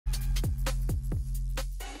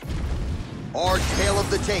Our tale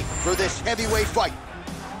of the tape for this heavyweight fight.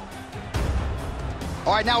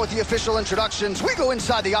 All right, now with the official introductions, we go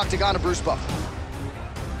inside the octagon of Bruce Buffer.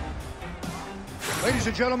 Ladies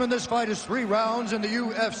and gentlemen, this fight is 3 rounds in the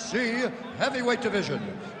UFC heavyweight division.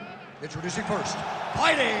 Introducing first,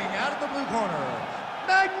 fighting out of the blue corner,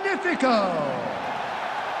 Magnifico.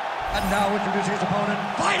 And now introducing his opponent,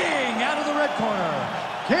 fighting out of the red corner,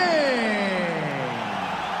 King.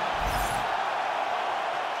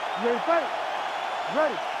 You ready to fight?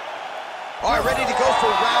 Ready. All right, ready to go for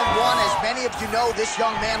round 1. As many of you know, this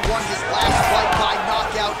young man won his last fight by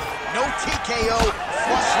knockout. No TKO,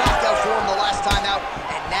 flush knockout for him the last time out.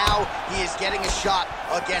 And now he is getting a shot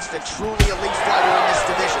against a truly elite fighter in this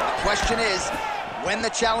division. The question is, when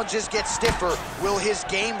the challenges get stiffer, will his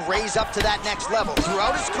game raise up to that next level?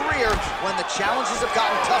 Throughout his career, when the challenges have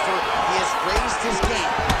gotten tougher, he has raised his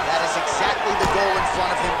game. That is exactly the goal in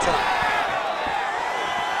front of him tonight.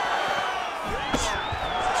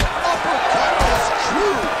 Uppercut is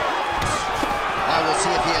true. I will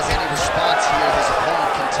see if he has any response here. His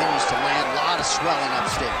opponent continues to land. A lot of swelling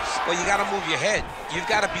upstairs. Well, you got to move your head. You've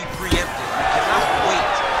got to be preemptive. You cannot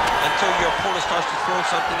wait until your opponent starts to throw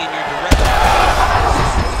something in your direction.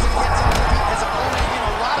 His opponent in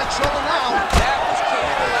a lot of trouble now. That was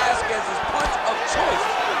Cain Velasquez's punch of choice.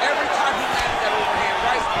 Every time he landed that overhand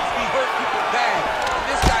right, he hurt people bad. And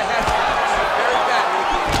this guy has to be very bad.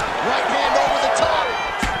 Right hand over the top.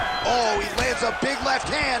 Oh, he lands a big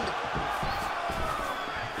left hand.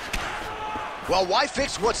 Well, why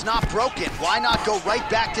fix what's not broken? Why not go right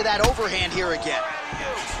back to that overhand here again?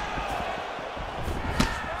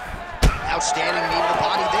 Outstanding knee to the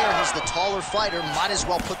body there. He's the taller fighter. Might as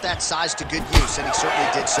well put that size to good use, and he certainly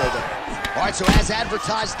did so there. All right, so as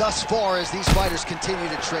advertised thus far, as these fighters continue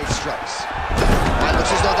to trade strikes. All right,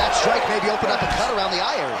 looks as though that strike maybe opened up a cut around the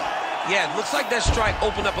eye area. Yeah, it looks like that strike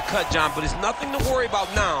opened up a cut, John, but it's nothing to worry about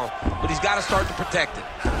now, but he's got to start to protect it.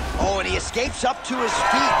 Oh, and he escapes up to his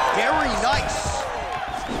feet. Very nice.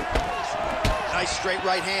 Nice straight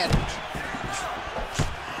right hand.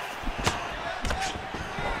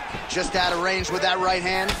 Just out of range with that right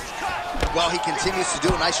hand. Well, he continues to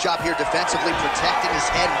do a nice job here defensively, protecting his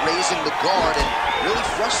head, raising the guard, and really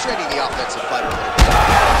frustrating the offensive fighter a little bit.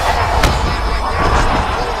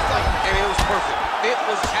 And it was perfect. It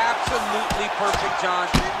was absolutely perfect, John.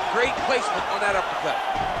 Great placement on that uppercut.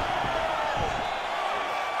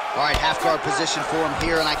 All right, half guard position for him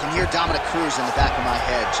here, and I can hear Dominic Cruz in the back of my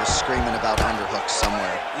head just screaming about underhooks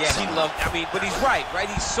somewhere. Yeah, he loved, I mean, but he's right?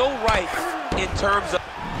 He's so right in terms of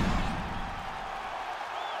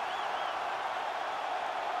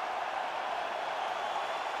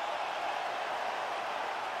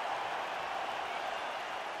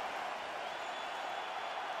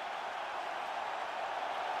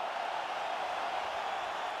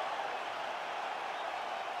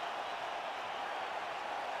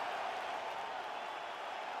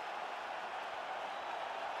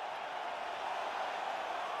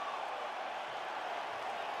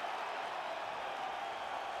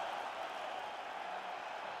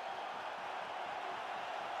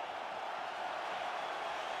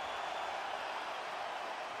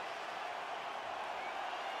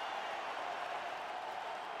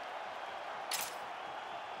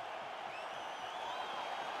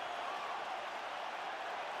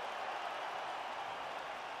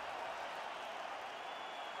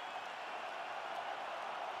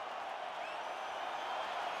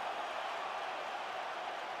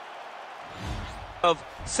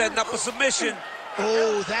setting up a submission.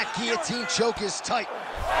 Oh, that guillotine choke is tight.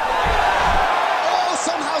 Oh,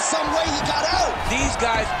 somehow, some way he got out. These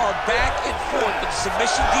guys are back and forth, but the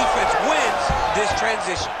submission defense wins this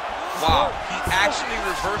transition. Wow, he actually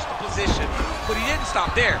reversed the position, but he didn't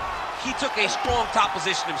stop there. He took a strong top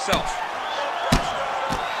position himself.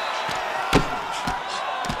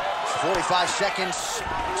 45 seconds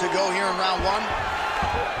to go here in round 1.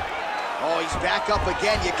 Oh, he's back up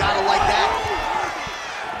again. You gotta like that.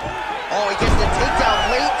 Oh, he gets the takedown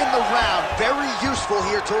late in the round. Very useful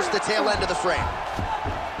here towards the tail end of the frame.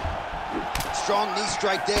 Strong knee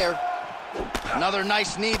strike there. Another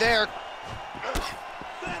nice knee there.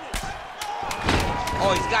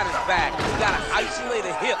 Oh, he's got his back. He's got to isolate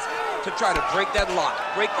a hip to try to break that lock.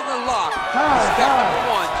 Breaking the lock is step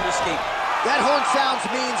number 1 to escape. That horn sounds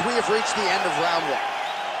means we have reached the end of round 1.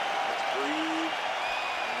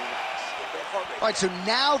 All right, so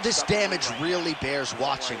now this damage really bears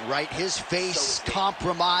watching, right? His face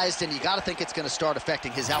compromised, and you got to think it's going to start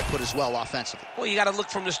affecting his output as well offensively. Well, you got to look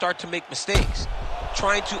from the start to make mistakes.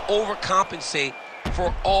 Trying to overcompensate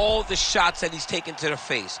for all the shots that he's taken to the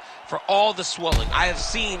face, for all the swelling. I have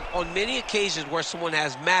seen on many occasions where someone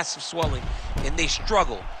has massive swelling and they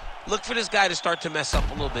struggle. Look for this guy to start to mess up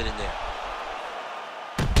a little bit in there.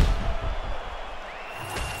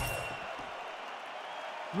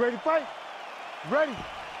 You ready to fight? Ready.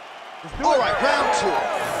 Let's do it. All right, round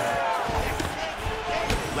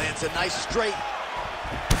 2. Lands a nice straight.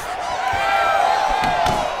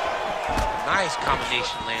 Nice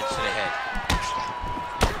combination lands to the head.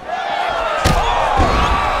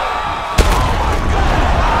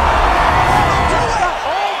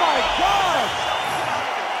 Oh my God!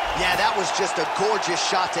 Yeah, that was just a gorgeous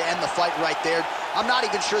shot to end the fight right there. I'm not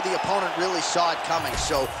even sure the opponent really saw it coming.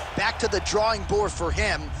 So back to the drawing board for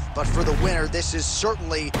him, but for the winner, this is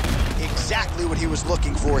certainly exactly what he was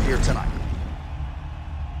looking for here tonight.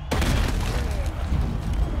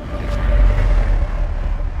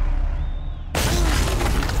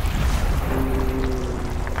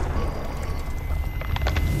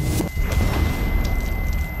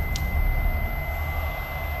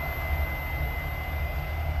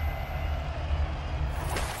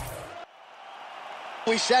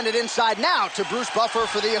 We send it inside now to Bruce Buffer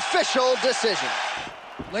for the official decision.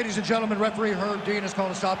 Ladies and gentlemen, referee Herb Dean has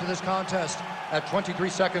called a stop to this contest at 23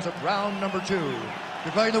 seconds of round number 2.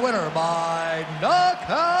 Declaring the winner by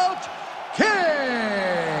knockout, King!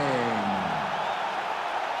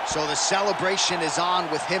 So the celebration is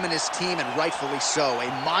on with him and his team, and rightfully so. A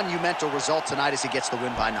monumental result tonight as he gets the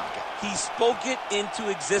win by knockout. He spoke it into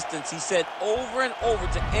existence. He said over and over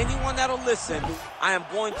to anyone that'll listen, I am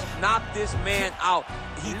going to knock this man out.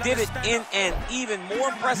 He did it in an even more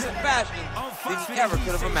impressive fashion than he ever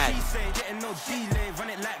could have imagined.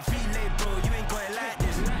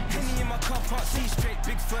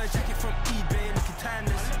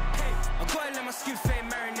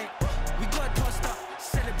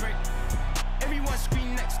 Everyone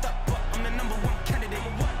scream next up, but I'm the #1 candidate.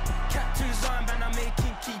 Captain's armband, I'm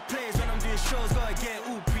making key plays. When I'm doing shows, gotta get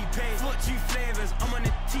all prepaid. 42 flavors, I'm on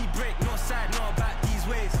a tea break. No side, no about these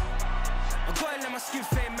ways. I gotta let my skin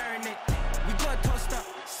fade marinate. We gotta toast up,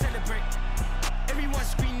 celebrate. Everyone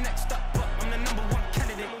scream next up, but I'm the #1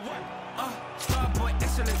 candidate. Star boy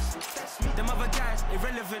excellence. Them other guys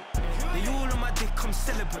irrelevant. They all on my dick, I'm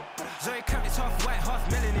celebrate. Zoe Camp, it's half white, half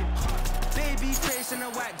melanin. Baby face and a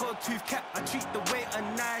white gold tooth cap. I treat the waiter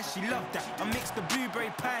nice, she loved that. I mix the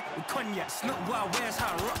blueberry pie with cognac. It's not what I wear, it's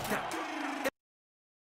how I rock that.